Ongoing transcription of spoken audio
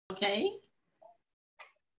Okay.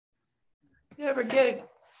 You ever get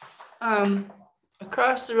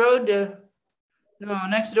across the road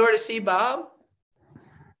next door to see Bob?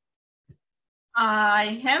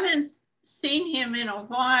 I haven't seen him in a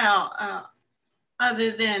while,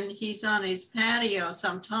 other than he's on his patio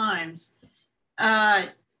sometimes. I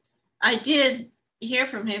did hear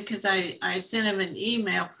from him because I sent him an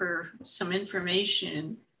email for some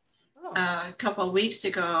information a couple of weeks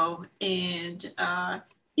ago, and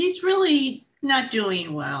he's really not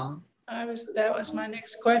doing well. That was my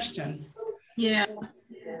next question. Yeah.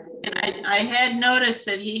 And I had noticed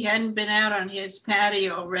that he hadn't been out on his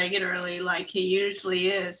patio regularly like he usually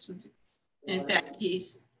is. In fact,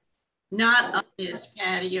 he's not on his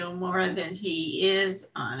patio more than he is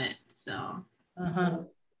on it. So.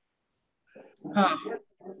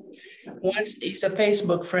 Once he's a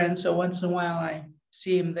Facebook friend, so once in a while I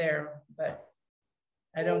see him there, but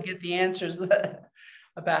I don't get the answers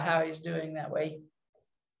about how he's doing that way.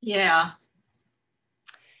 Yeah.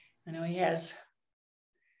 I know he has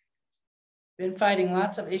been fighting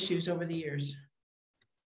lots of issues over the years.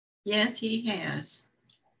 Yes, he has.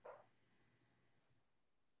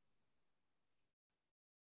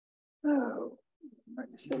 Oh,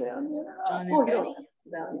 sit down here. John and Oh, Betty.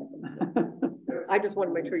 sit down. I just want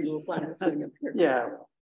to make sure you were planning on sitting up here. Yeah.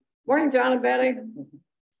 Morning, John and Betty.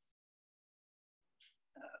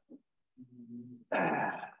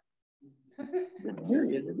 Didn't hear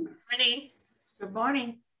you, did you? Morning. Good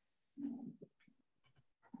morning.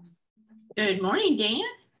 Good morning, Dan.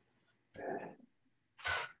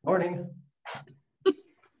 Morning.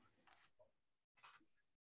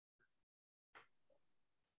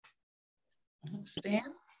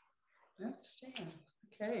 Stan? That's Stan.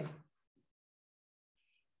 Okay.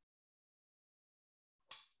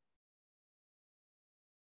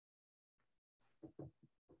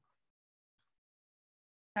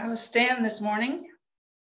 How was Stan this morning?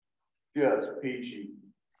 Just peachy.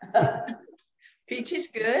 Peachy's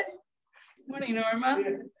good. Morning, Norma.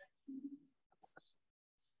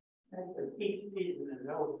 That's the peach season is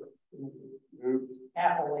over. Oops.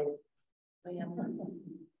 Happily.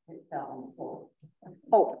 It's down on the floor.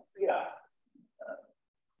 Oh, Yeah.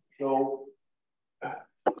 So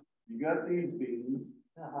you got these beans.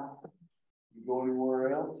 You go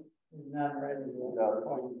anywhere else? It's not ready yet.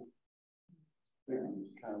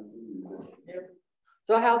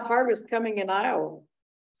 so how's harvest coming in Iowa?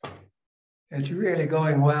 It's really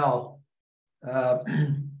going well.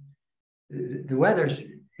 The weather's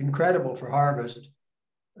incredible for harvest.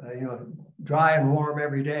 Dry and warm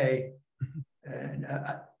every day. And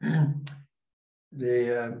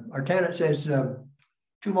our tenant says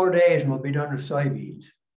 2 more days and we'll be done with soybeans.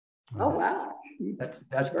 Oh, wow.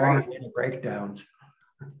 That's part of the breakdowns.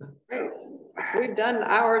 Great. We've done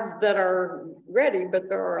ours that are ready, but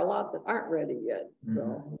there are a lot that aren't ready yet.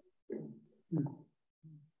 So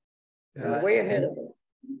we're way ahead of it.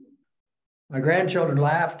 My grandchildren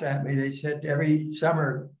laughed at me. They said every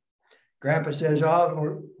summer, Grandpa says,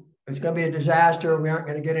 "Oh, it's going to be a disaster. We aren't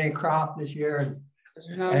going to get any crop this year." Because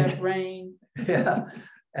there's not enough rain. Yeah.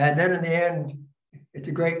 And then in the end, it's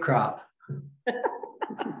a great crop.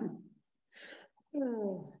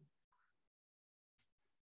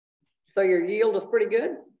 So your yield is pretty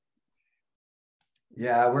good?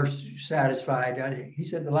 Yeah, we're satisfied. He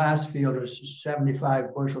said the last field was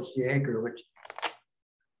 75 bushels the acre, which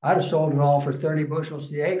I'd have sold it all for 30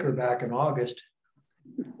 bushels the acre back in August.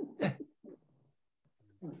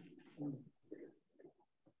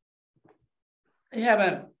 They have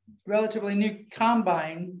a relatively new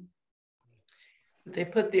combine. They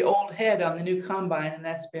put the old head on the new combine, and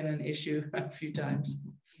that's been an issue a few times.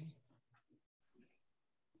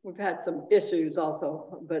 We've had some issues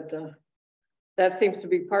also, but that seems to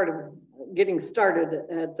be part of getting started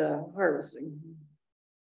at harvesting.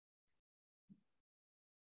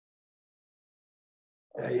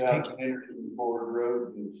 I got Henderson Ford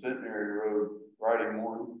Road and Centenary Road Friday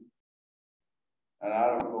morning. And I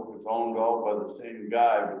don't know if it's owned all by the same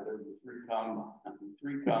guy, but there were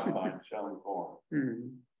 3 combines selling corn.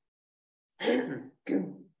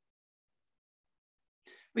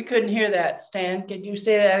 We couldn't hear that, Stan. Could you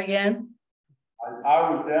say that again?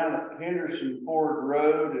 I was down at Henderson Ford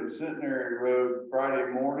Road and Centenary Road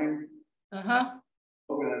Friday morning.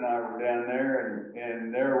 Logan and I were down there,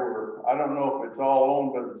 and there were, I don't know if it's all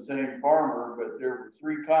owned by the same farmer, but there were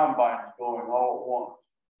 3 combines going all at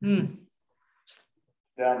once.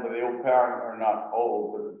 Down by the old power, or not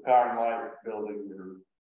old, but the power and light building, or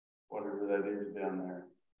whatever that is down there.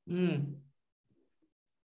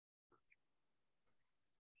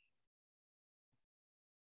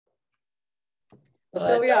 Well,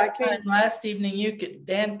 Sylvia, I time came, last evening,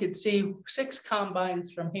 Dan could see 6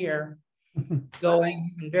 combines from here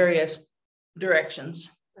going in various directions.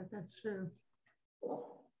 That's true.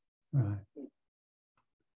 Right.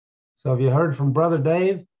 So have you heard from Brother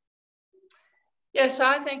Dave? Yes,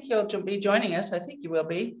 I think he'll be joining us. I think he will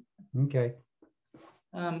be. Okay.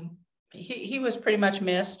 He was pretty much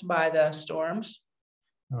missed by the storms.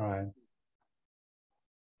 All right.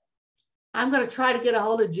 I'm going to try to get a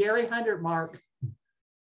hold of Jerry Hundermark.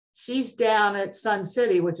 She's down at Sun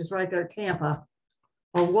City, which is right there at Tampa,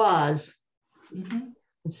 or was, and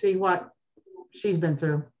see what she's been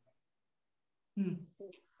through.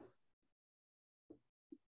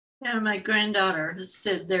 Yeah, my granddaughter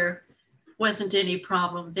said there wasn't any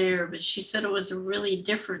problem there, but she said it was a really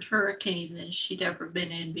different hurricane than she'd ever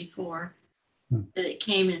been in before, that it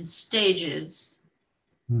came in stages.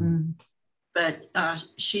 But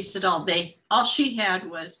she said all she had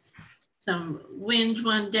was some wind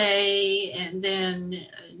one day, and then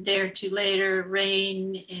a day or two later,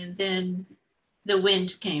 rain, and then the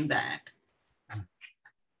wind came back.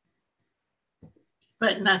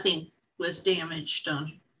 But nothing was damaged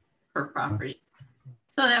on her property.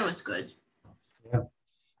 So that was good. Yeah,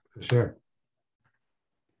 for sure.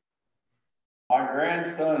 My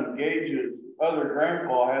grandson Gage's other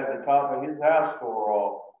grandpa had the top of his house tore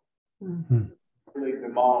off. Really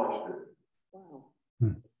demolished it. wow.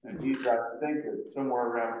 And he's, I think, it's somewhere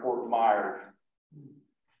around Fort Myers.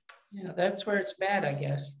 Yeah, that's where it's bad, I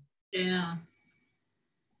guess. Yeah.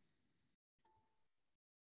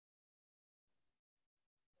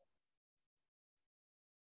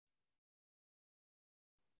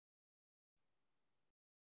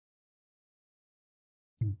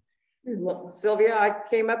 Well, Sylvia, I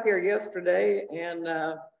came up here yesterday and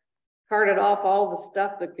carted off all the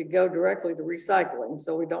stuff that could go directly to recycling.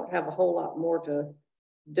 So we don't have a whole lot more to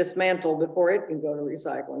dismantle before it can go to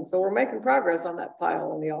recycling. So we're making progress on that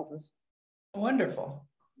pile in the office. Wonderful.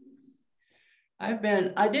 I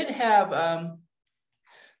did have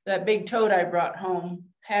that big tote I brought home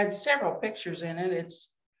had several pictures in it.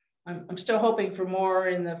 I'm still hoping for more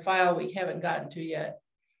in the file we haven't gotten to yet,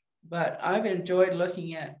 but I've enjoyed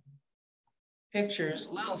looking at pictures,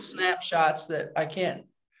 little snapshots that I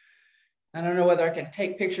don't know whether I can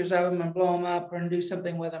take pictures of them and blow them up or do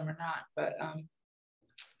something with them or not, but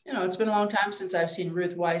you know, it's been a long time since I've seen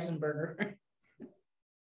Ruth Weisenberger.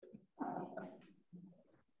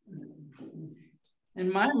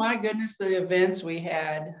 And my goodness, the events we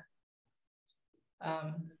had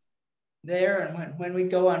there, and when we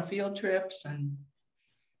go on field trips, and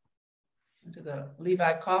went to the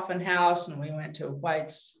Levi Coffin House, and we went to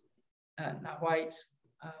White's, not White's.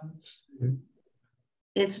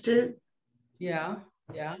 Institute. Yeah.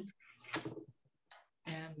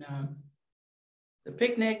 And the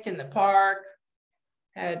picnic in the park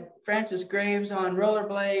had Francis Graves on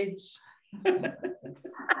rollerblades.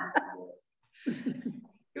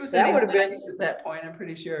 It was That in his would have been 90s at that point, I'm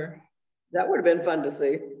pretty sure. That would have been fun to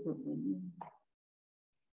see.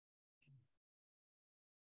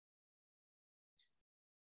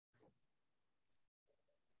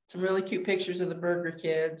 Some really cute pictures of the Burger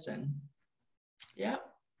kids, and yeah.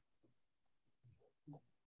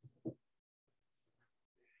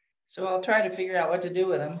 So I'll try to figure out what to do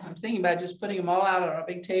with them. I'm thinking about just putting them all out on a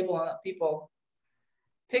big table and let people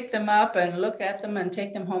pick them up and look at them and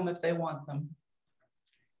take them home if they want them.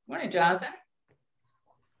 Morning, Jonathan.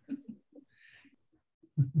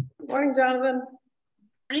 Morning, Jonathan.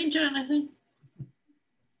 Morning, Jonathan.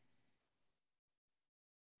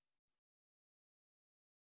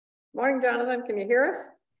 Morning, Jonathan. Can you hear us?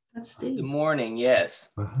 That's Steve. Good morning, yes.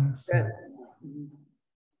 Good.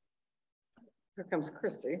 Here comes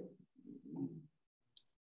Christy.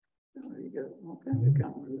 There you go. All kinds of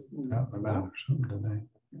comments. Out and about or something today.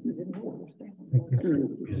 You didn't understand. I think it's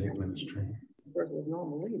music ministry. Of course, it was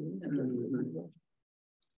normal leaving.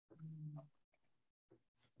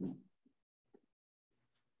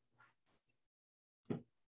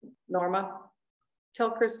 Norma,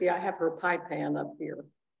 tell Christy I have her pie pan up here.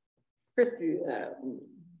 Christy,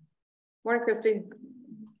 morning, Christy.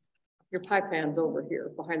 Your pie pan's over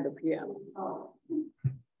here behind the piano. Oh.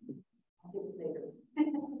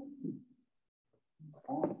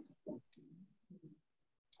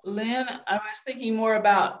 Lynn, I was thinking more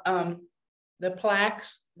about the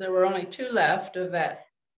plaques. There were only 2 left of that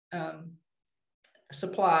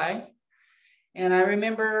supply. And I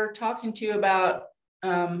remember talking to you about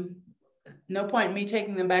no point in me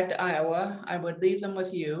taking them back to Iowa. I would leave them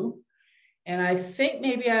with you. And I think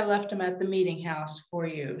maybe I left them at the meeting house for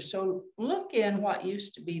you. So look in what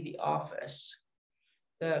used to be the office,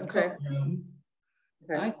 the cookroom.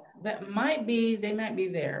 Okay. That might be, they might be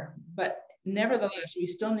there, but nevertheless, we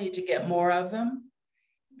still need to get more of them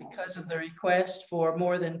because of the request for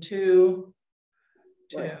more than 2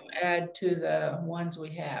 to add to the ones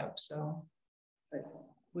we have. So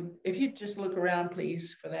if you just look around,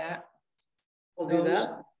 please, for that. We'll do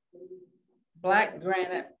that. Black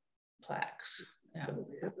granite plaques. Yeah.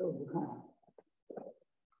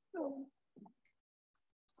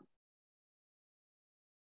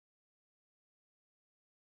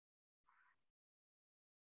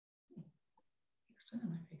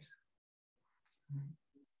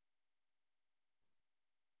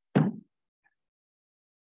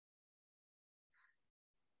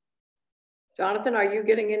 Jonathan, are you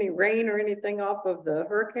getting any rain or anything off of the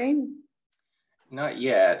hurricane? Not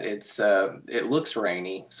yet. It looks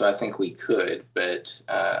rainy, so I think we could, but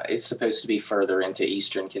it's supposed to be further into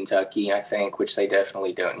eastern Kentucky, I think, which they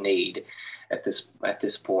definitely don't need at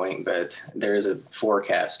this point. But there is a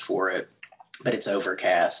forecast for it, but it's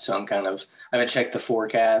overcast. So I haven't checked the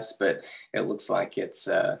forecast, but it looks like it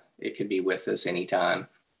could be with us anytime.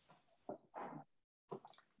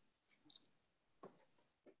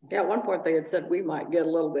 Yeah, at one point they had said we might get a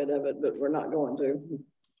little bit of it, but we're not going to.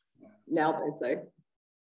 Now they say.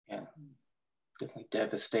 Yeah, definitely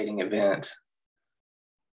devastating event.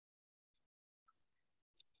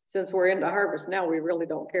 Since we're into harvest now, we really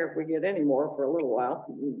don't care if we get any more for a little while.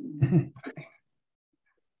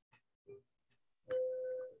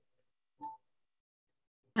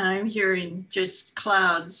 I'm hearing just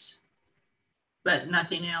clouds, but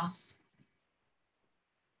nothing else.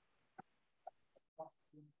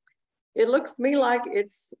 It looks to me like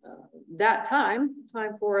it's that time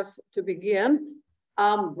for us to begin.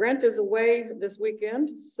 Brent is away this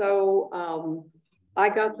weekend, so I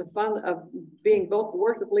got the fun of being both the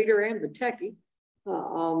worship leader and the techie.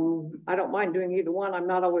 I don't mind doing either one. I'm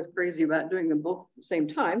not always crazy about doing them both at the same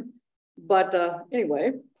time. But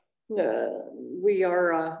anyway, we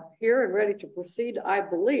are here and ready to proceed, I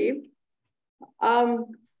believe.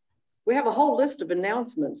 We have a whole list of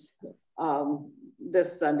announcements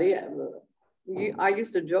this Sunday. I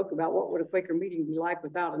used to joke about what would a Quaker meeting be like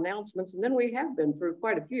without announcements, and then we have been through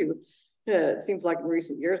quite a few, it seems like in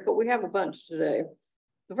recent years, but we have a bunch today.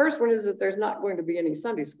 The first one is that there's not going to be any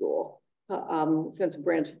Sunday school since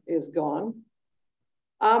Brent is gone.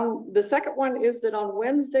 The second one is that on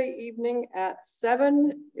Wednesday evening at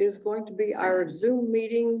 7 is going to be our Zoom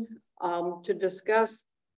meeting to discuss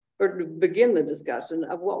or to begin the discussion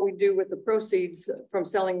of what we do with the proceeds from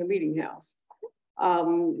selling the meeting house.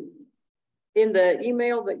 In the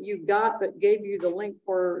email that you got that gave you the link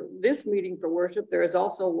for this meeting for worship, there is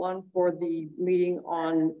also one for the meeting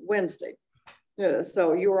on Wednesday.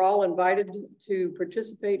 So you are all invited to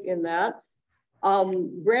participate in that.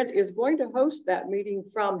 Brent is going to host that meeting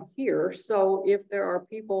from here. So if there are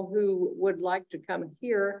people who would like to come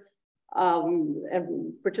here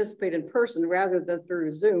and participate in person rather than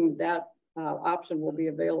through Zoom, that option will be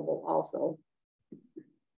available also.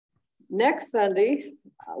 Next Sunday,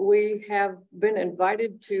 we have been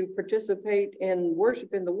invited to participate in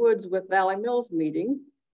Worship in the Woods with Valley Mills meeting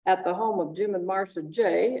at the home of Jim and Marcia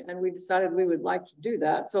J, and we decided we would like to do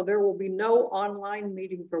that. So there will be no online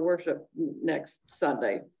meeting for worship next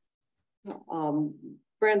Sunday.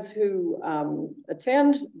 Friends who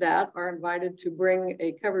attend that are invited to bring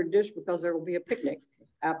a covered dish because there will be a picnic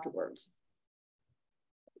afterwards.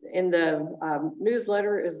 In the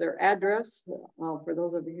newsletter is their address for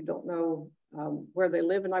those of you who don't know where they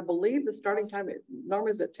live. And I believe the starting time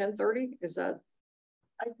normally is at 10:30. Is that?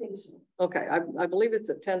 I think so. Okay, I believe it's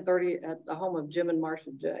at 10:30 at the home of Jim and Marcia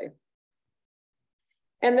J.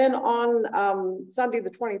 And then on Sunday the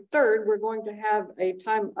 23rd, we're going to have a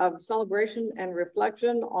time of celebration and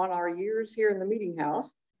reflection on our years here in the meeting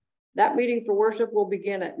house. That meeting for worship will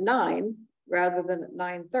begin at 9 rather than at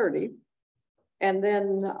 9:30. And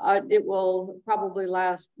then it will probably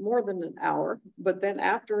last more than an hour, but then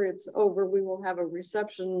after it's over, we will have a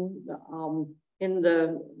reception in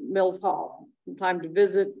the Mills Hall. Time to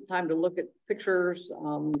visit, time to look at pictures,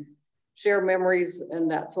 share memories and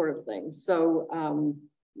that sort of thing. So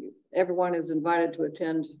everyone is invited to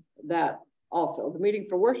attend that also. The meeting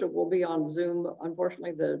for worship will be on Zoom.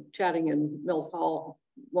 Unfortunately, the chatting in Mills Hall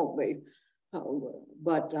won't be,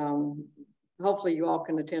 but hopefully you all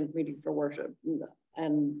can attend meeting for worship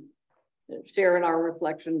and share in our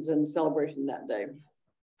reflections and celebration that day.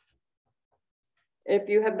 If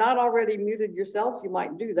you have not already muted yourselves, you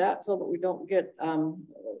might do that so that we don't get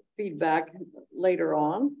feedback later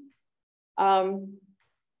on.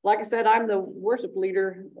 Like I said, I'm the worship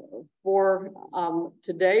leader for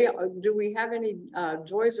today. Do we have any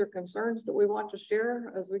joys or concerns that we want to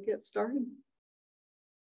share as we get started?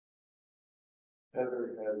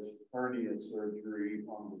 Heather has hernia surgery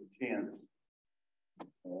on the 10th,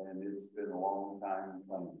 and it's been a long time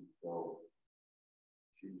coming, so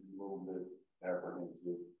she's a little bit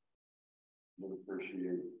apprehensive. Would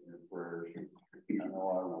appreciate your prayers. I know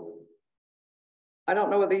I would. I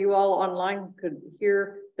don't know whether you all online could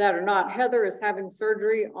hear that or not. Heather is having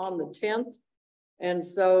surgery on the 10th. And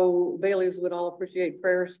so Bailey's would all appreciate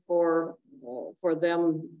prayers for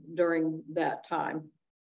them during that time.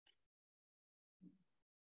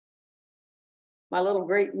 My little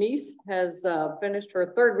great niece has finished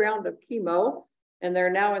her 3rd round of chemo, and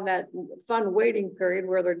they're now in that fun waiting period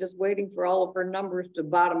where they're just waiting for all of her numbers to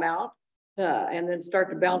bottom out. And then start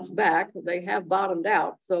to bounce back. They have bottomed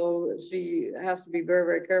out, so she has to be very,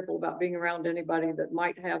 very careful about being around anybody that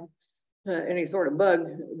might have any sort of bug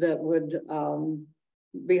that would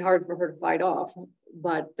be hard for her to fight off.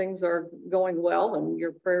 But things are going well, and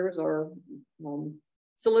your prayers are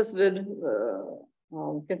solicited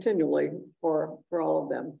continually for all of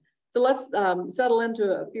them. So let's settle into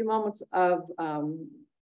a few moments of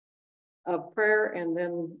prayer, and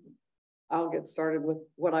then I'll get started with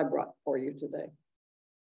what I brought for you today.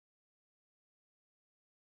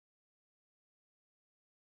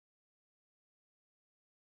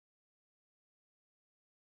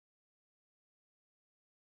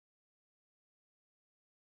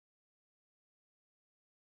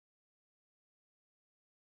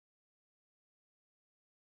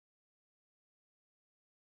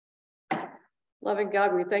 Loving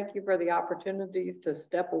God, we thank you for the opportunities to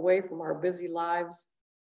step away from our busy lives,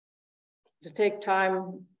 to take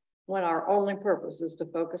time when our only purpose is to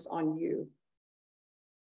focus on you.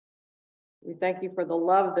 We thank you for the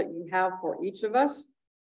love that you have for each of us,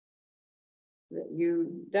 that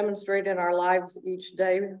you demonstrate in our lives each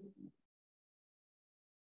day.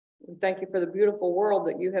 We thank you for the beautiful world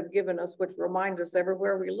that you have given us, which reminds us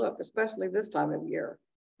everywhere we look, especially this time of year,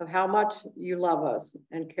 of how much you love us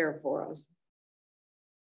and care for us.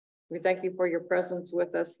 We thank you for your presence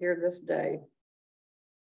with us here this day.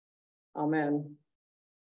 Amen.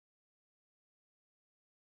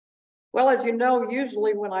 Well, as you know,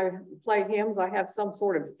 usually when I play hymns, I have some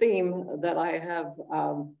sort of theme that I have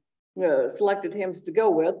selected hymns to go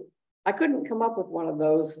with. I couldn't come up with one of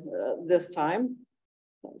those this time.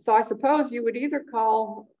 So I suppose you would either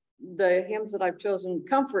call the hymns that I've chosen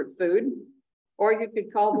comfort food, or you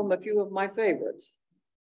could call them a few of my favorites.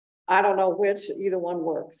 I don't know which, either one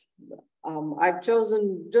works. I've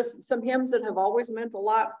chosen just some hymns that have always meant a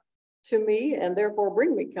lot to me and therefore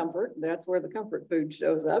bring me comfort. That's where the comfort food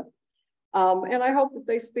shows up. And I hope that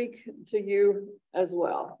they speak to you as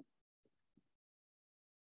well.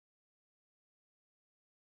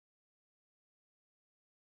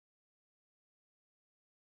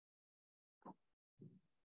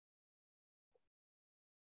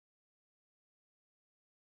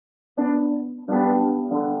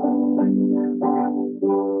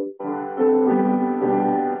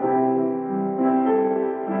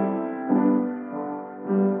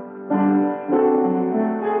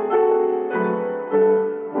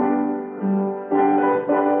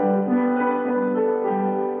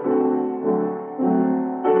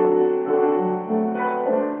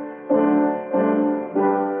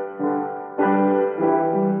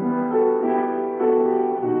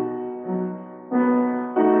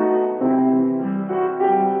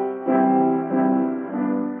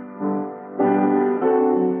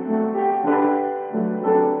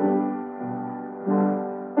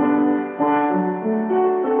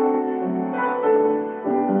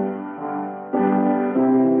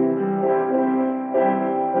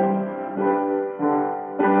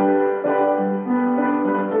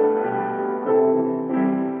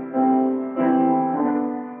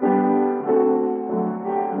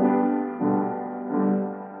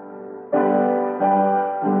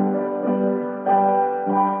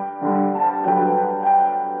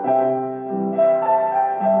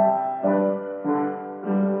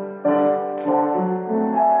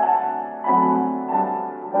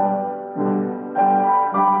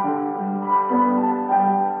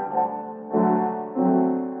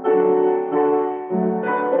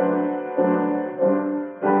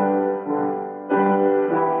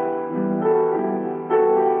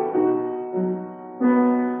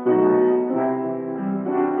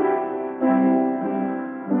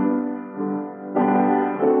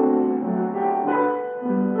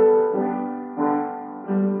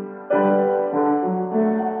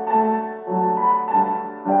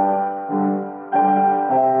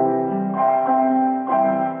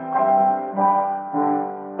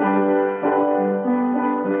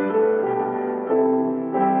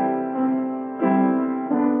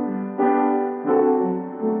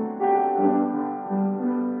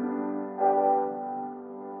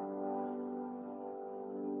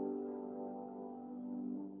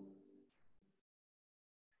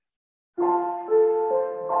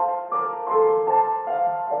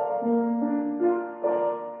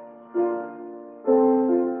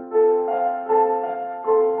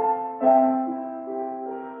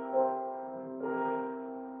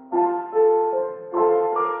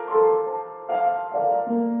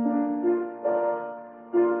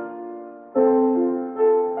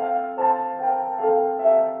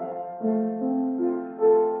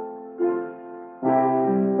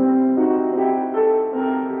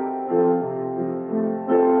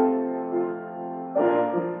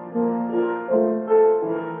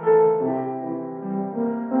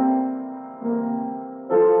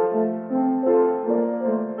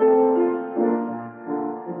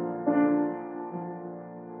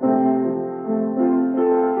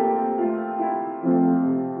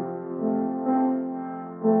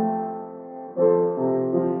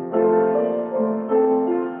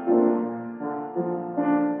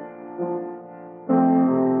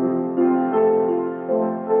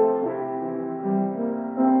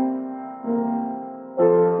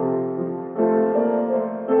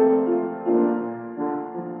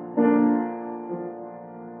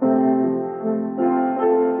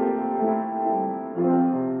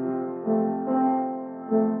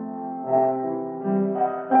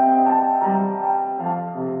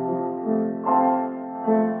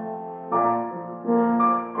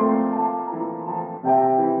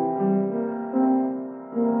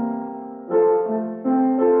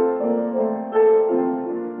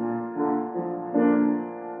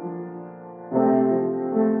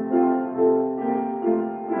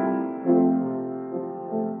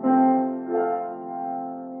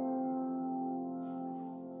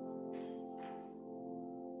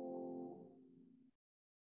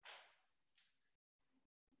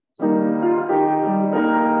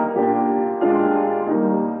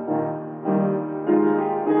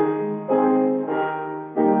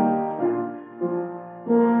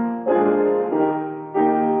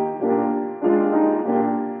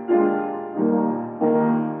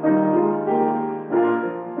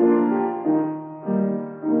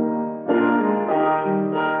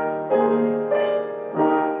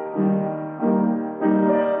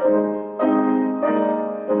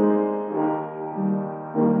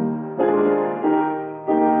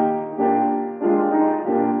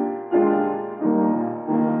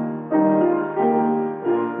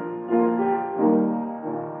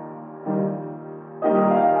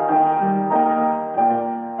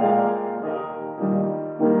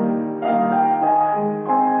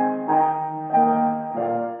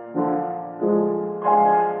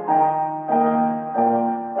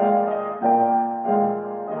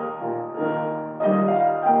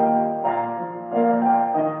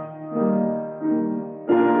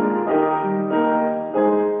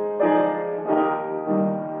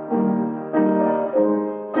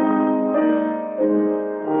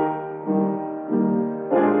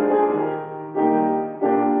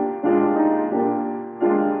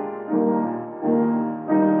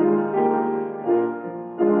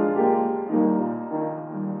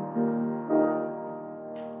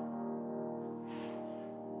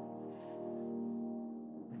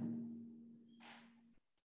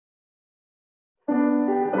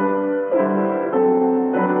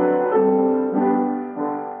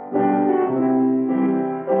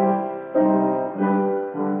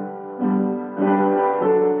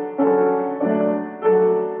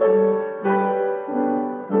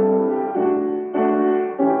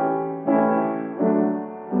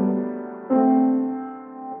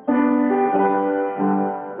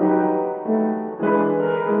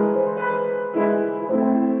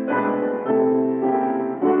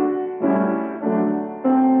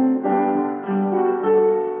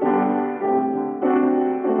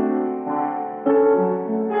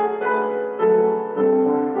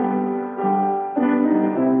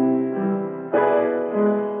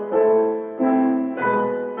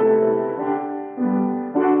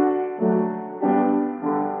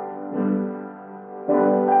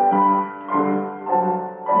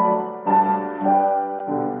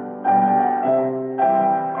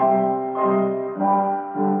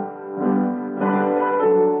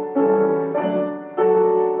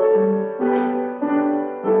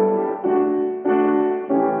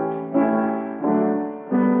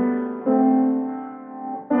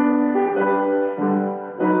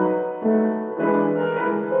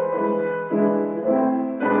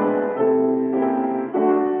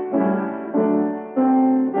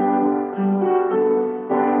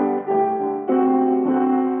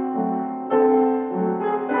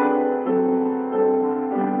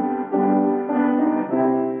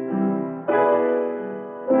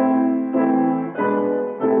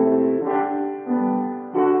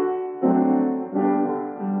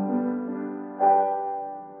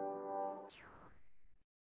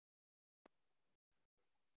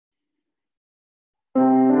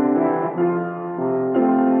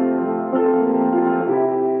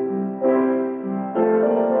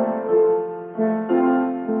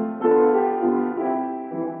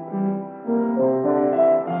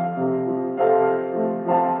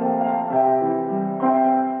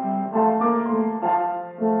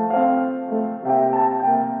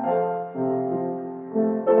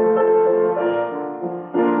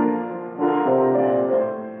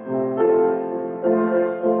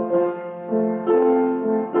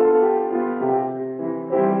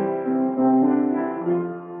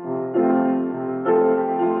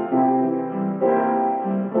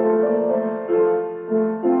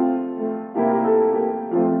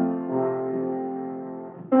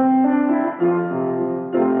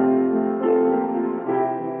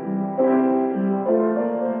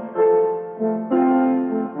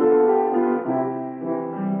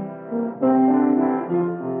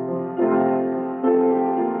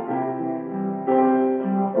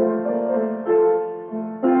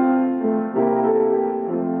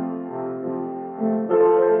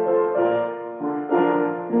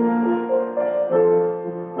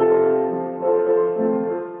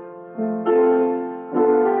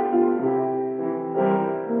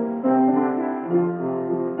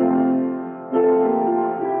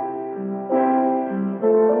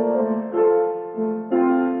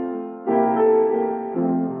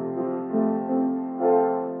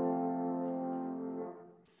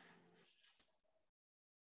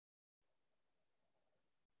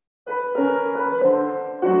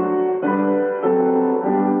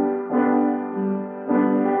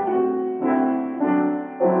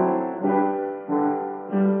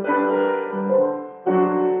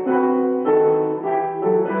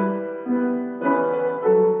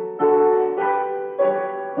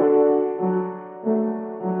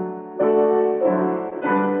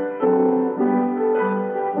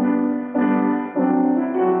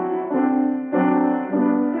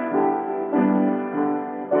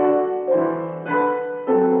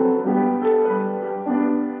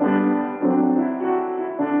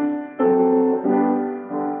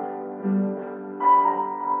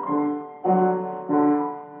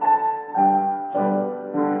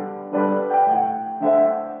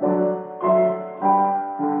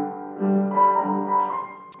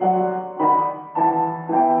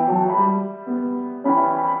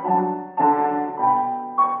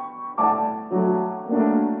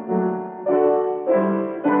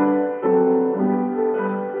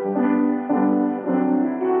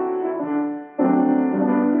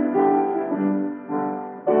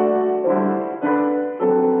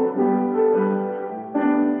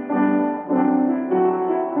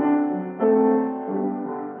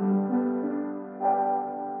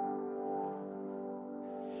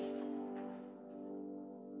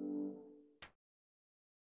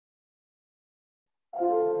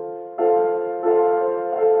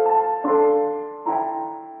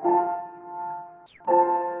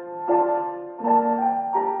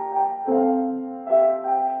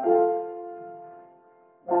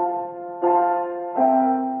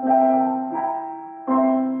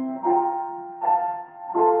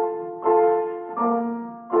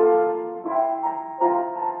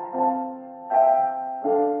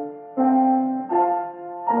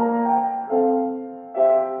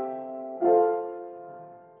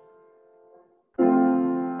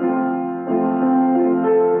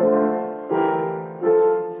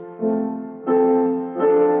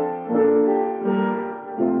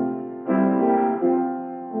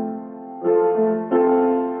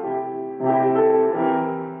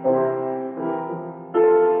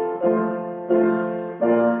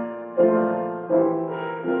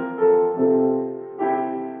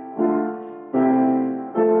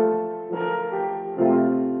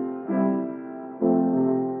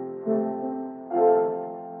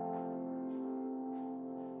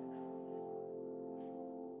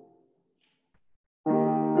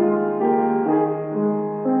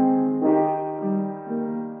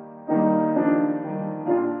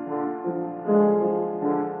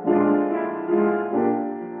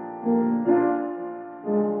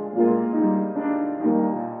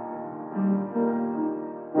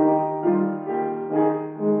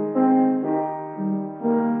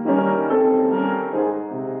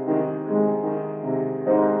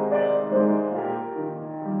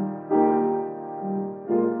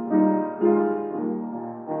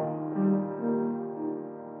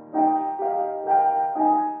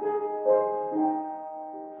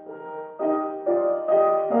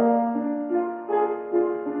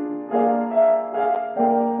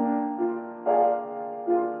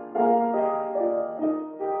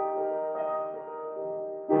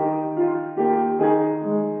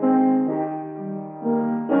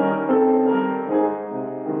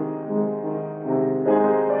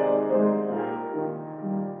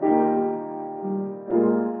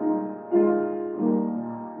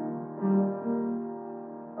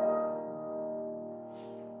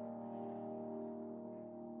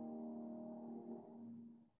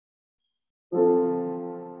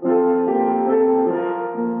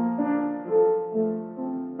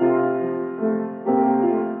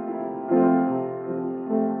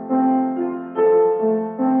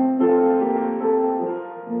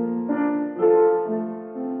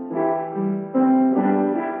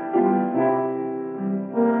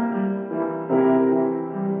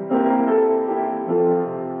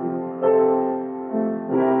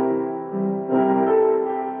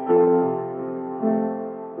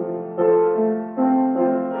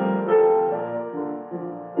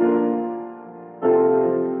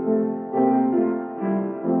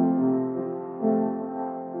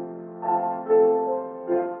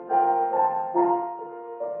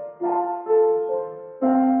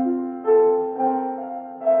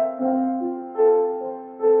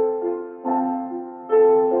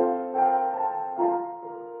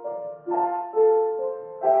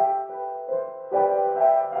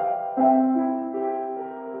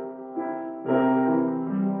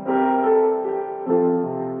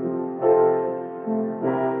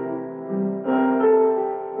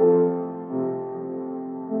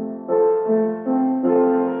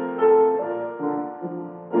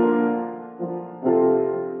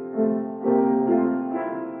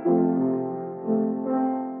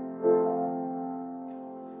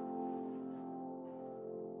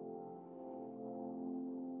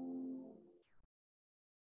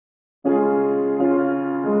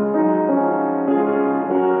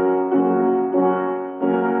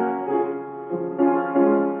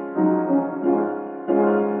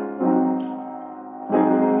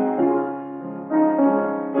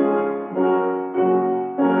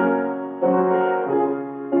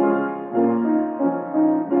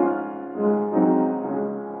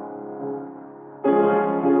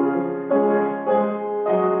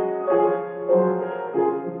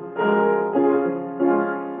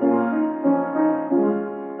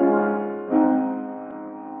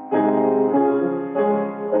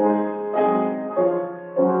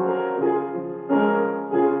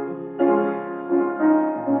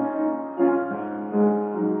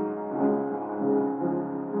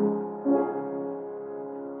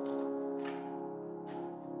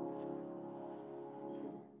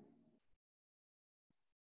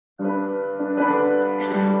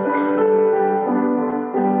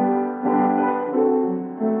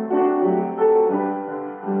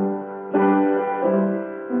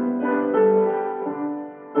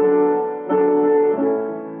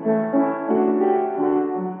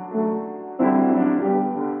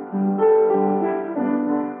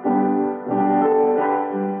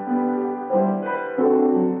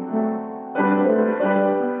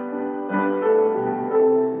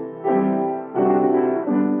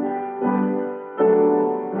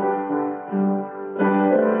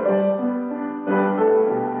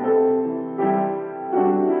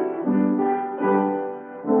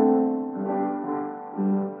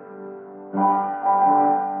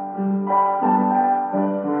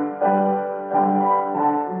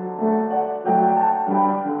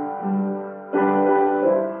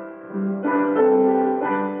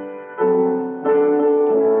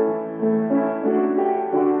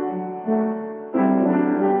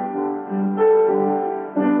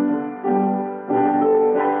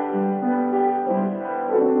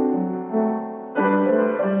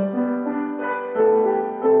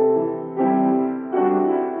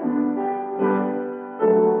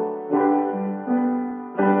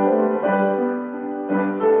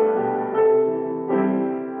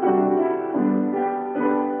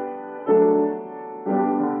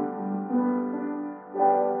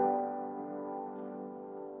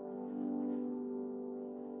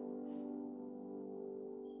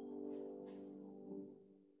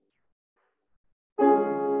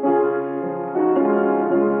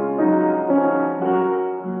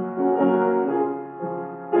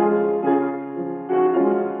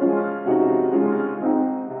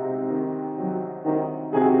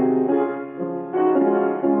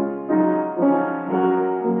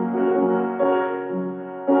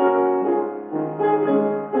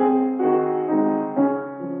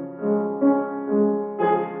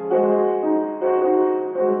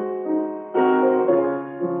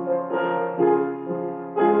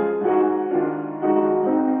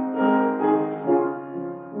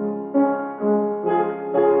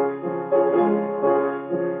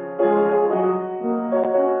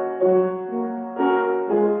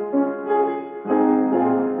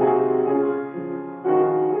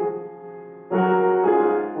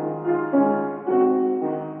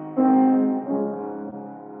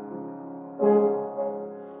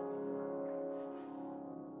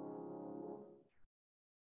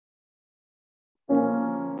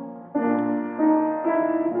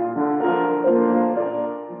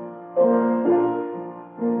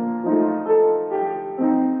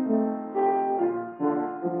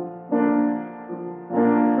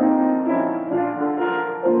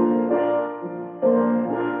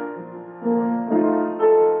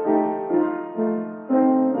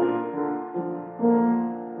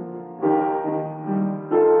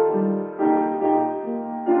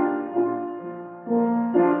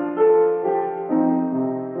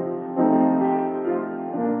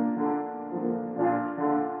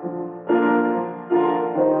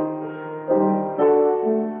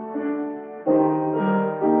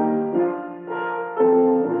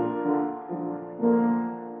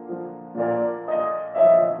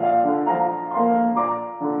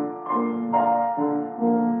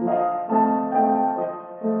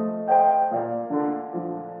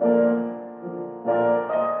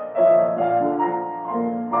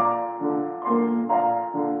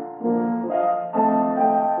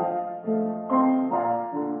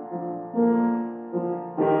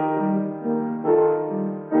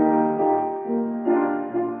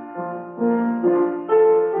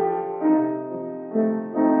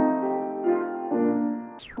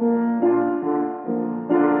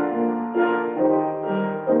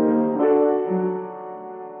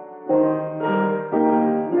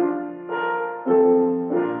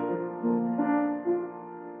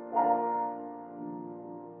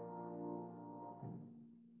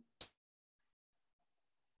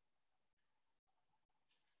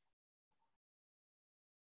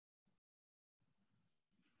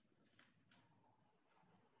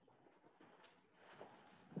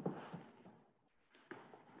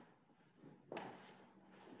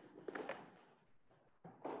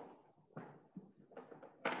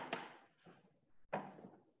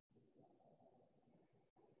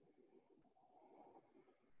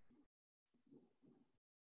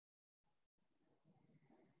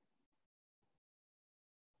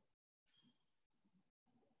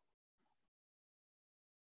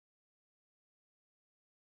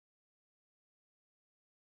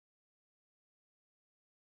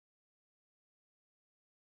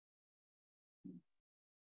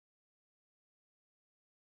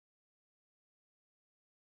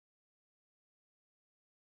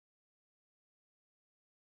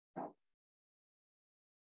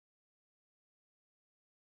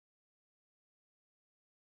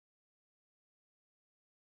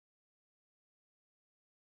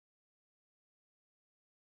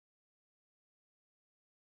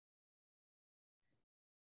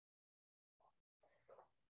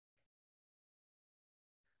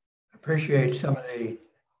 appreciate some of the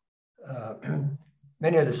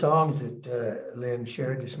many of the songs that Lynn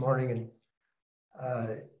shared this morning.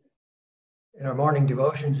 And in our morning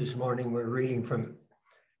devotions this morning, we're reading from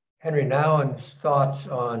Henry Nouwen's thoughts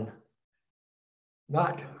on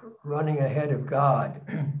not running ahead of God.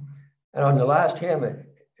 And on the last hymn,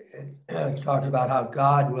 it talks about how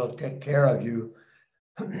God will take care of you.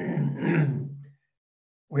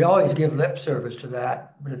 We always give lip service to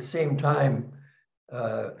that, but at the same time,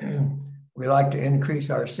 we like to increase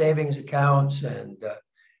our savings accounts and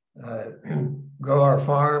grow our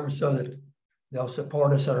farms so that they'll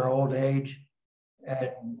support us in our old age.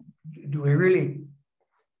 And do we really,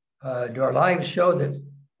 do our lives show that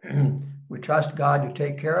we trust God to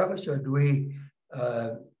take care of us, or do we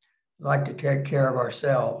like to take care of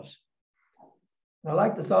ourselves? I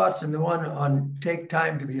like the thoughts in the one on take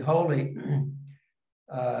time to be holy,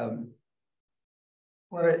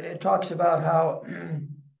 where it talks about how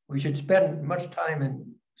we should spend much time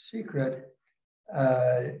in secret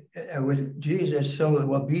with Jesus so that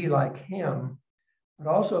we'll be like him, but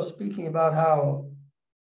also speaking about how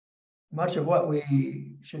much of what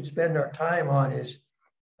we should spend our time on is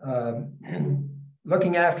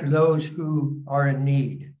looking after those who are in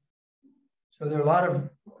need. So there are a lot of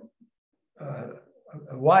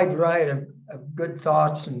a wide variety of good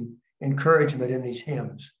thoughts and encouragement in these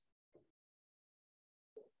hymns.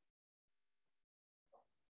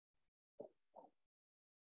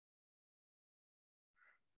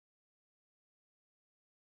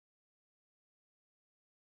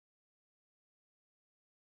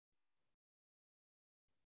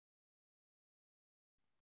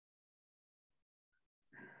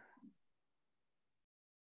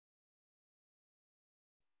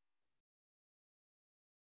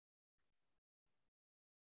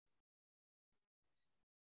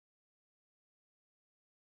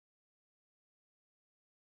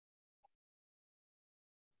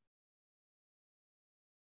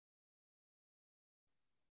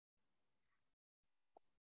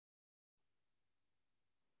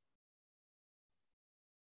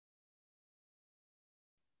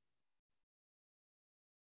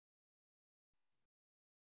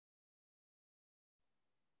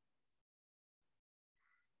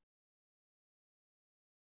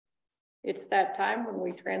 It's that time when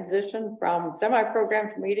we transition from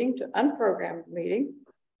semi-programmed meeting to unprogrammed meeting.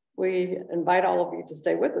 We invite all of you to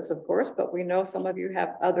stay with us, of course, but we know some of you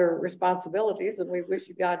have other responsibilities and we wish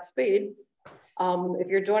you Godspeed. If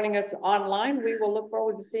you're joining us online, we will look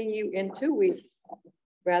forward to seeing you in 2 weeks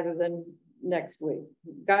rather than next week.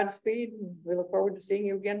 Godspeed. We look forward to seeing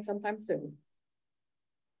you again sometime soon.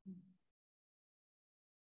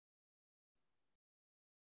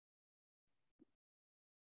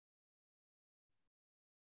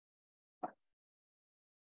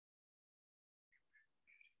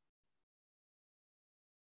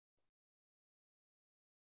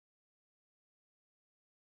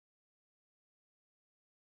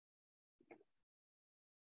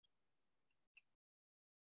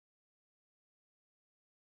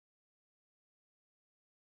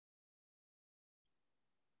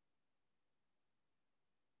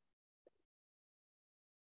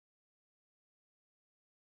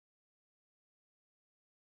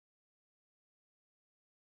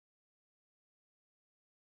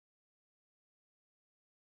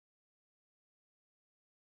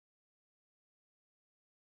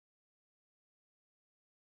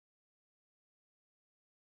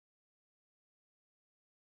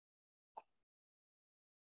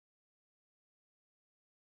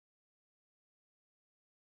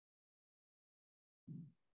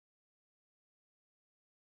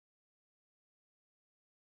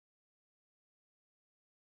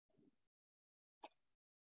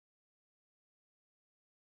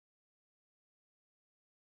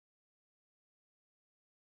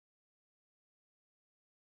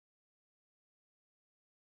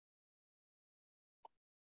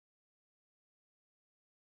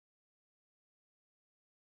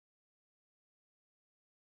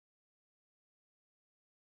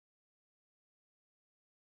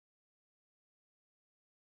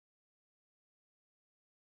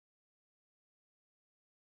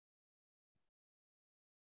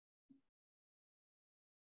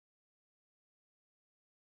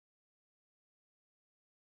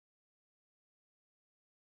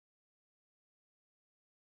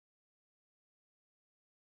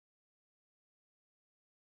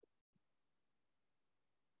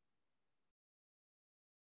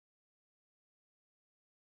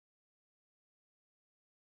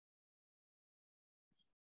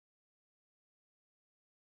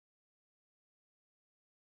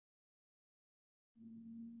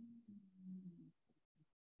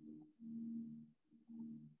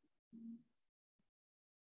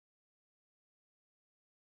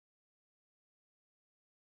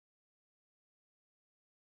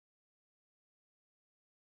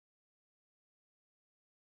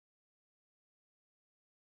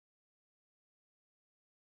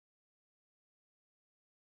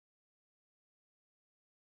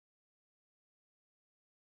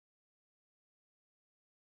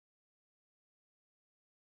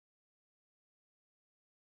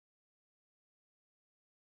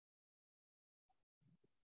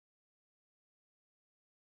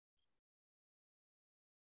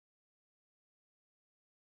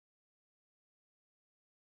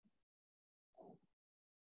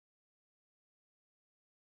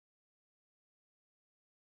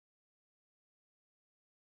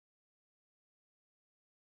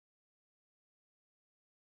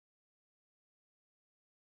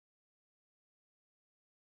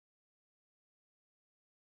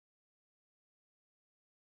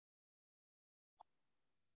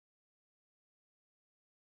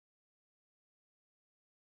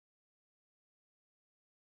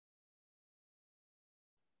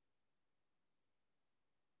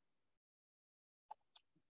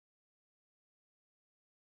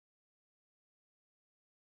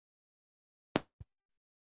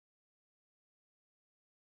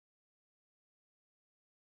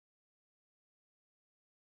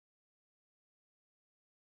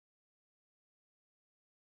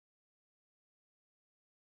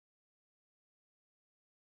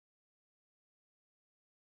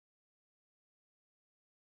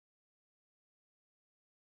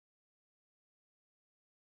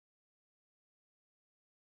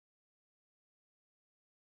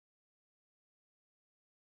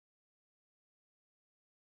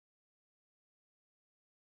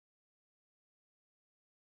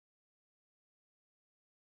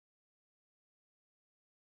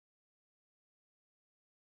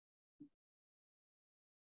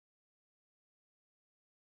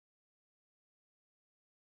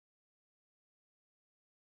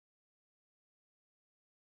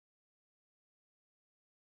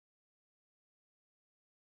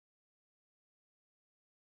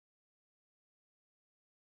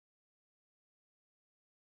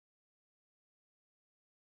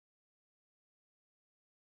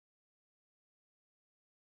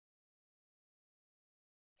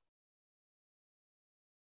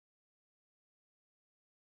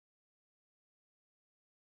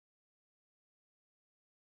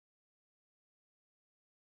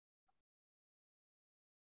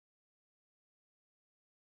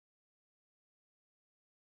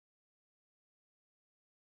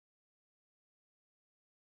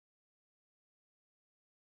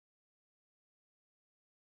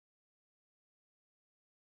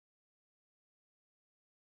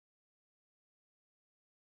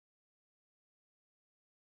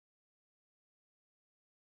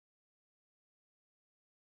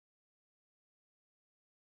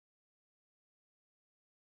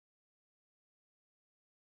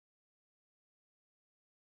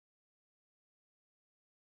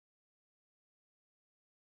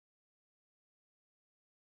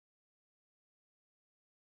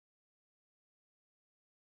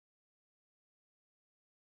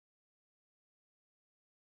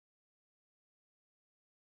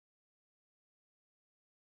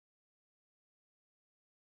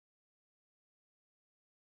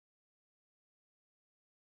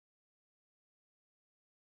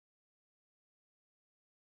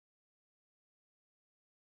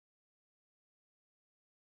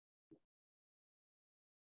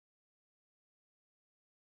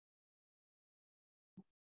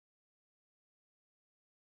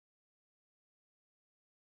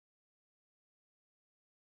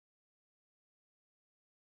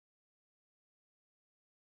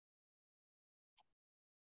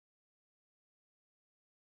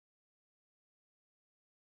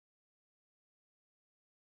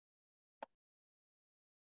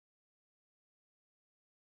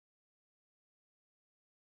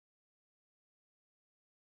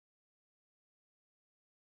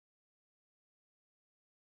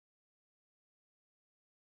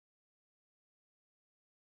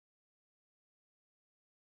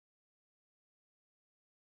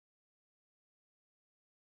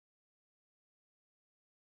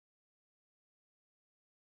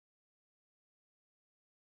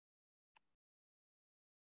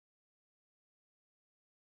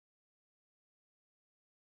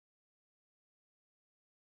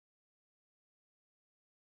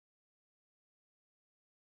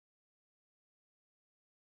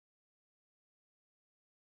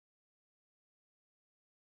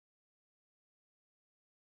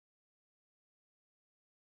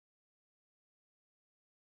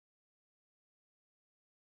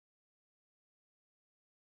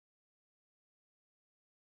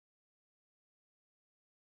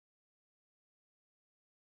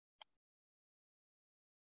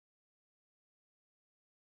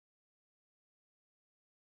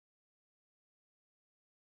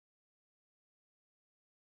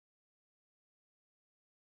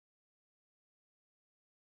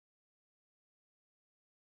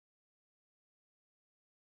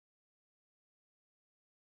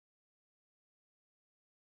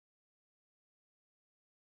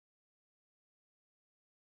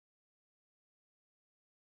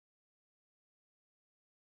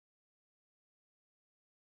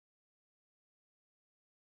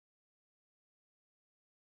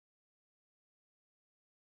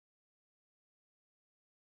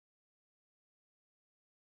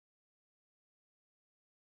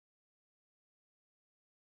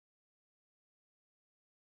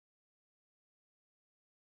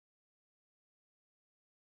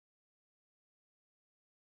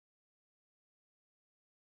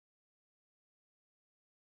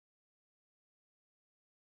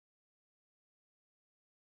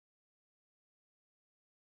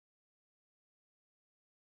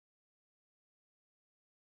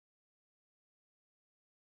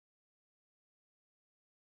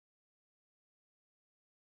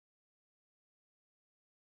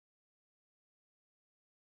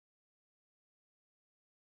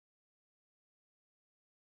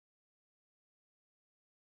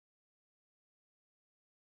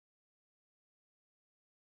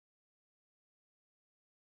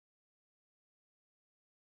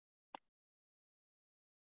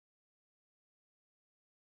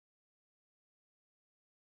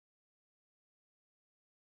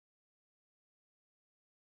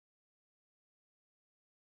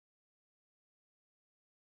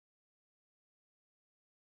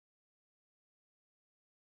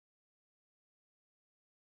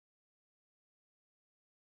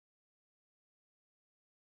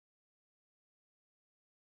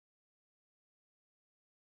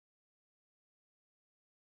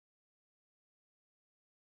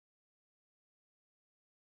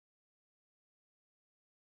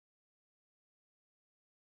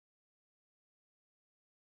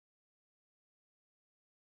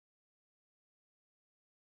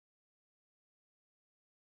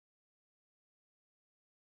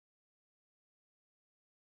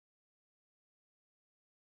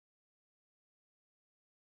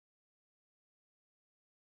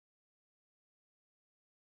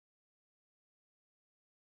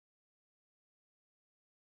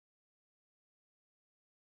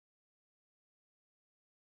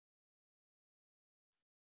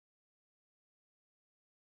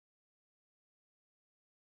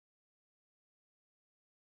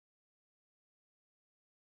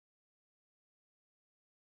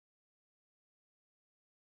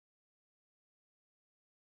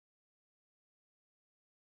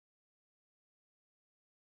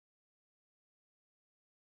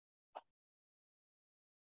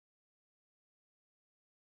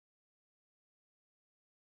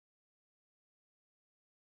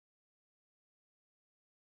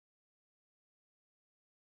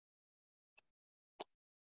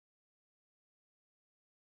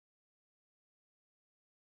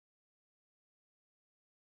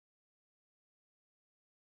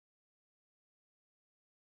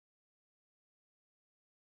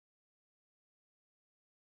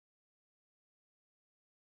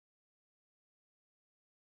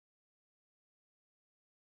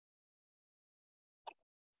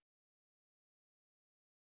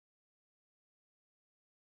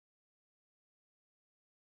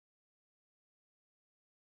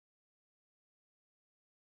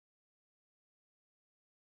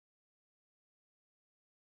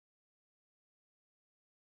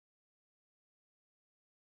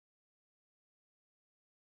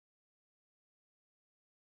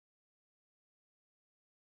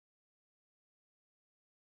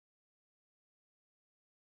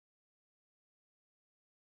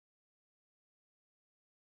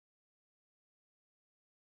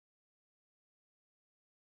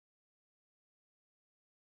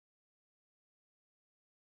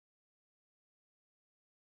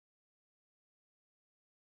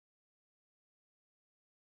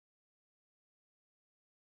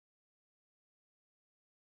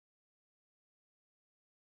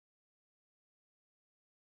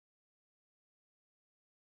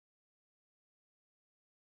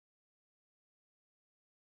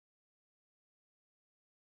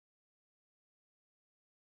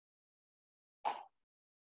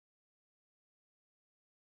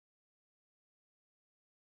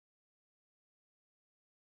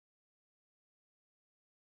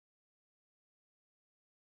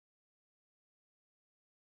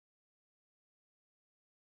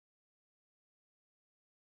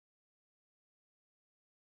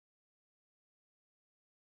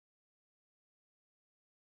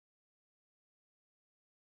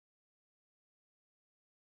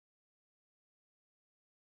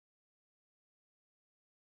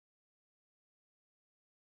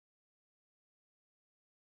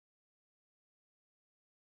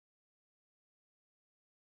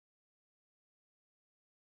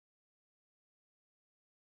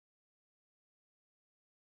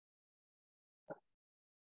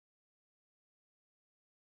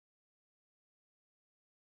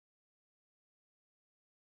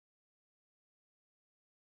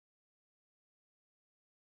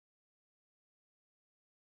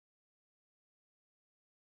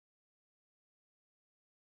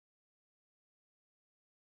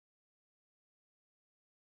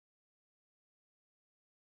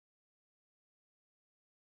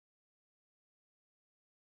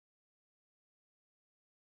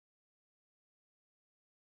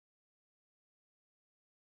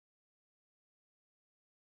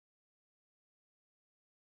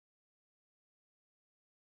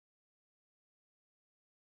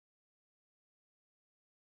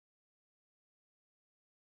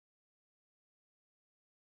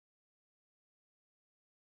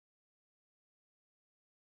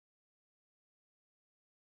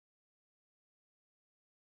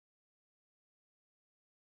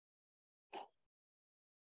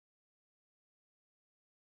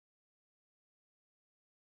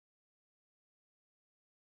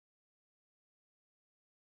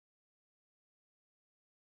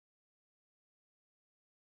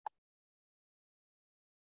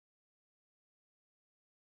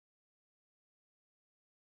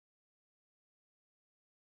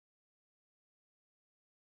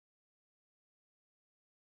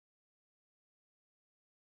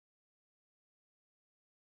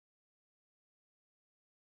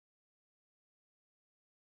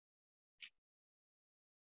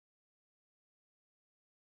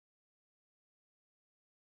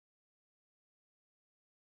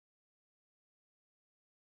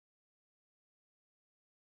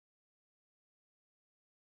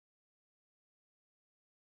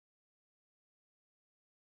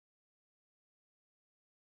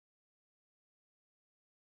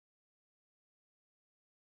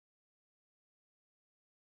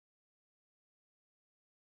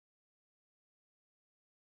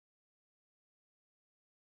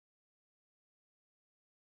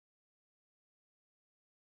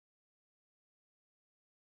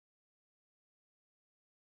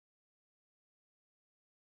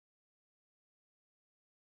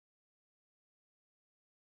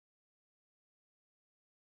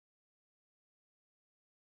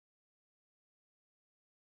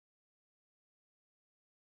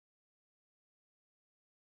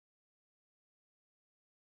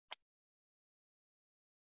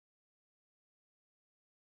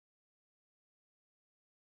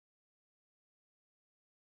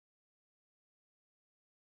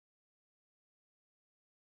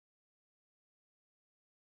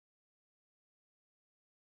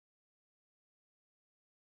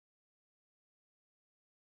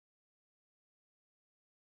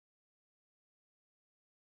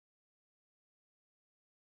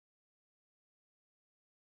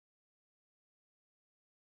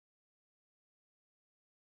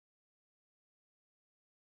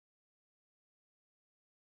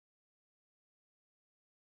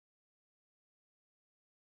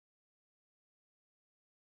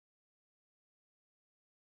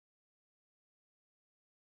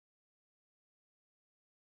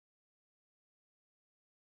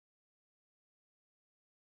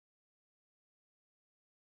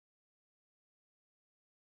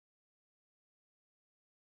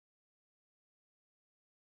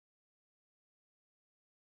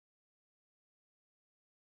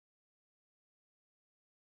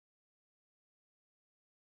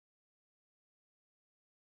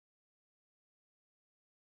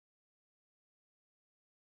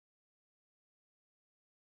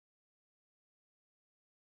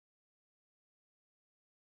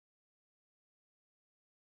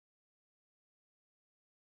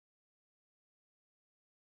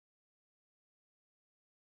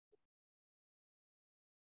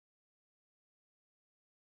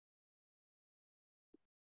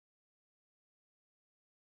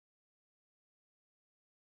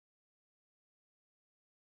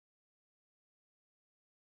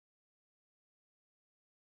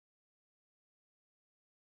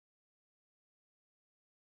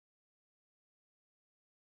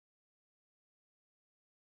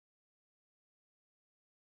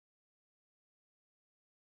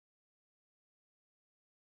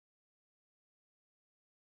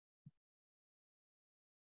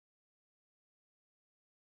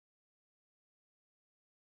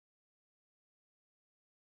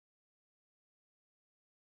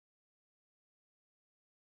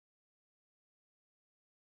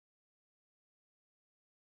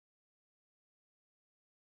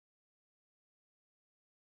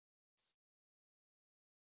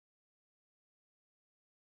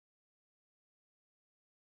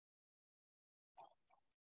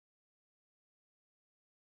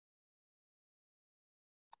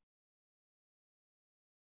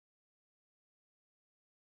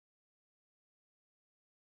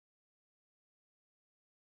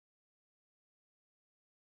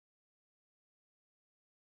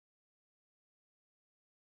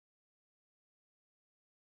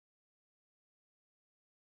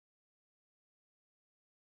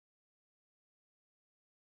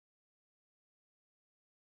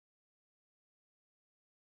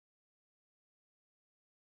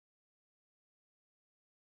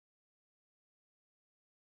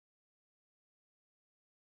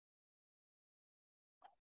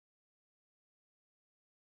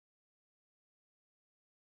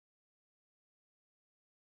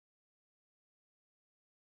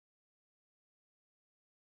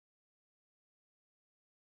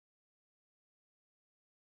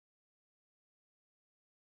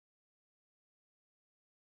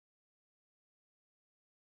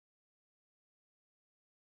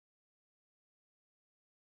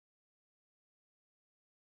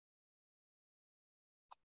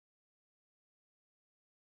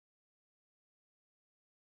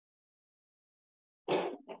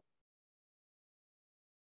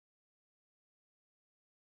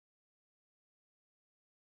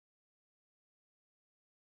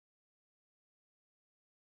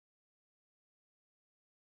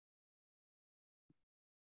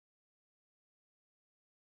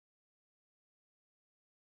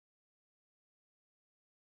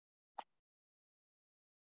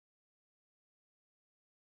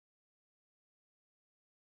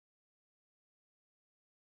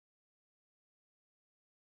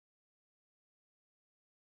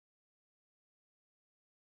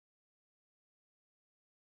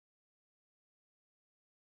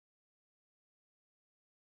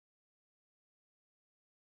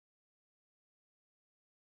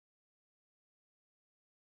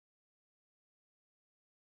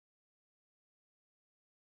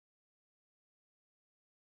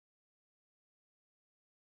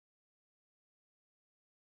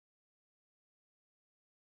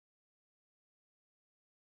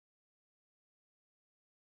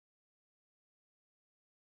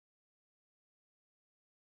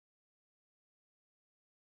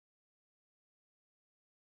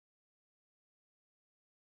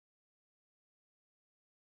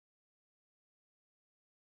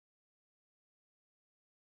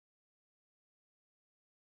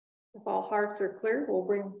 If all hearts are clear, we'll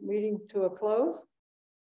bring meeting to a close.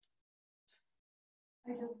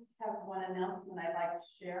 I just have one announcement I'd like to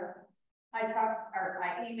share. I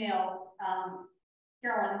emailed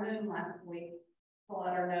Carolyn Moon last week to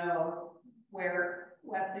let her know where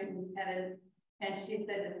West Newton headed, and she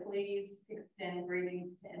said to please extend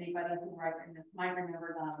greetings to anybody who might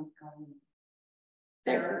remember Don.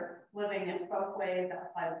 They're living in both ways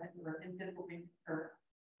outside of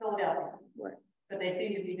Philadelphia, right. But they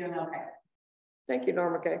seem to be doing okay. Thank you,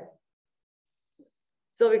 Norma Kay.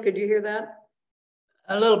 Sylvia, could you hear that?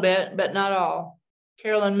 A little bit, but not all.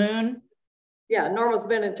 Carolyn Moon? Yeah, Norma's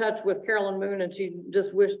been in touch with Carolyn Moon, and she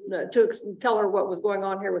just wished to tell her what was going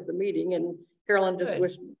on here with the meeting, and Carolyn just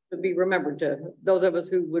wished to be remembered to those of us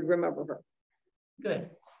who would remember her. Good,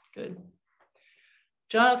 good.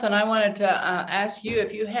 Jonathan, I wanted to ask you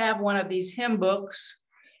if you have one of these hymn books,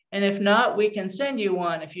 and if not, we can send you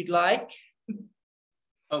one if you'd like.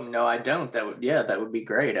 Oh, no, I don't. That would be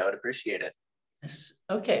great. I would appreciate it.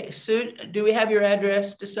 Okay, Sue, do we have your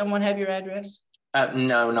address? Does someone have your address?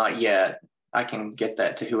 No, not yet. I can get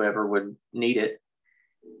that to whoever would need it.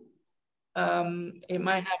 It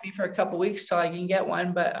might not be for a couple weeks till I can get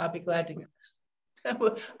one, but I'll be glad to get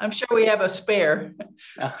it. I'm sure we have a spare.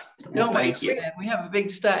 Well, thank you. We have a big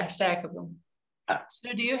stack of them.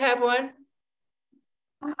 Sue, do you have one?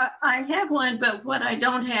 I have one, but what I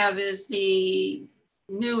don't have is the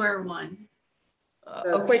newer one.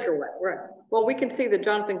 The Quaker one, right. Well, we can see that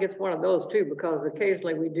Jonathan gets one of those too, because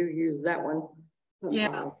occasionally we do use that one.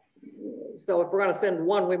 Yeah. So if we're going to send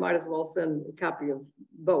one, we might as well send a copy of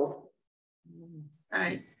both.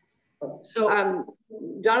 Right. So,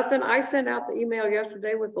 Jonathan, I sent out the email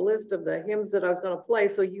yesterday with the list of the hymns that I was going to play.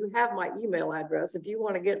 So you have my email address. If you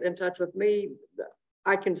want to get in touch with me,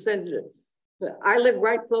 I can send it. I live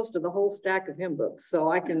right close to the whole stack of hymn books,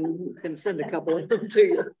 so I can send a couple of them to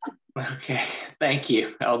you. Okay, thank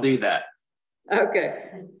you. I'll do that.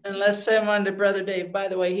 Okay. And let's send one to Brother Dave. By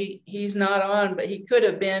the way, he's not on, but he could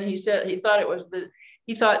have been. He said he thought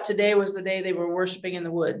today was the day they were worshiping in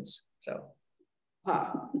the woods. So,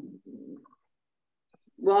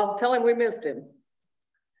 well, tell him we missed him.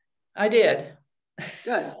 I did.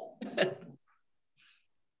 Good.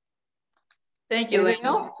 Thank you. Anything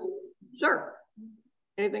else? Sure.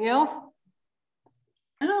 Anything else?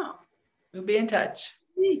 No. We'll be in touch.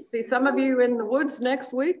 See some of you in the woods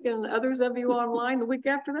next week and others of you online the week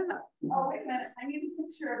after that. Oh, wait a minute. I need a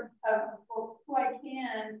picture of who I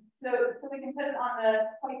can, so we can put it on the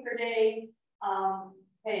Quaker Day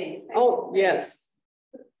page. Oh, yes.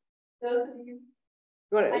 Those of you,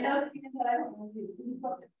 I know Stephen, but I don't know you.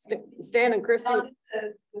 Stan and Christy.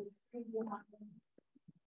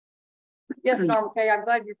 Yes, Norma Kay, I'm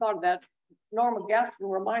glad you thought of that. Norma Gaston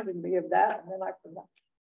reminded me of that, and then I forgot.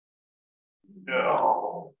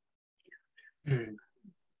 No.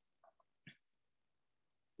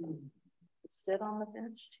 Sit on the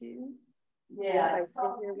bench too. Yeah, I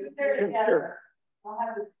saw here together. Sure. I'll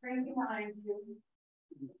have the screen behind you.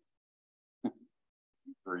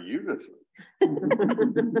 For you this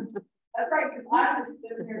That's right, because I was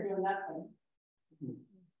sitting here doing nothing.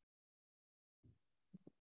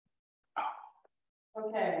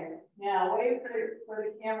 Okay, now wave for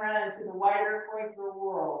the camera into the wider Quaker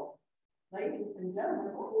world. Ladies and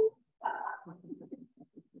gentlemen.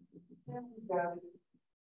 There we go.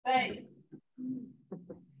 Thanks.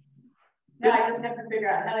 Now I just have to figure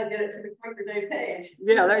out how to get it to the Quaker Day page.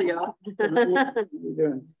 Yeah, there you go. you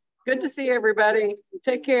doing? Good to see everybody.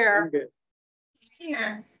 Take care. I'm good.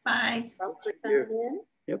 Here. Bye.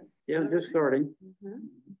 Yep. Yeah, just starting.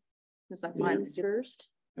 Mine's first.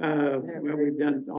 Well, we've done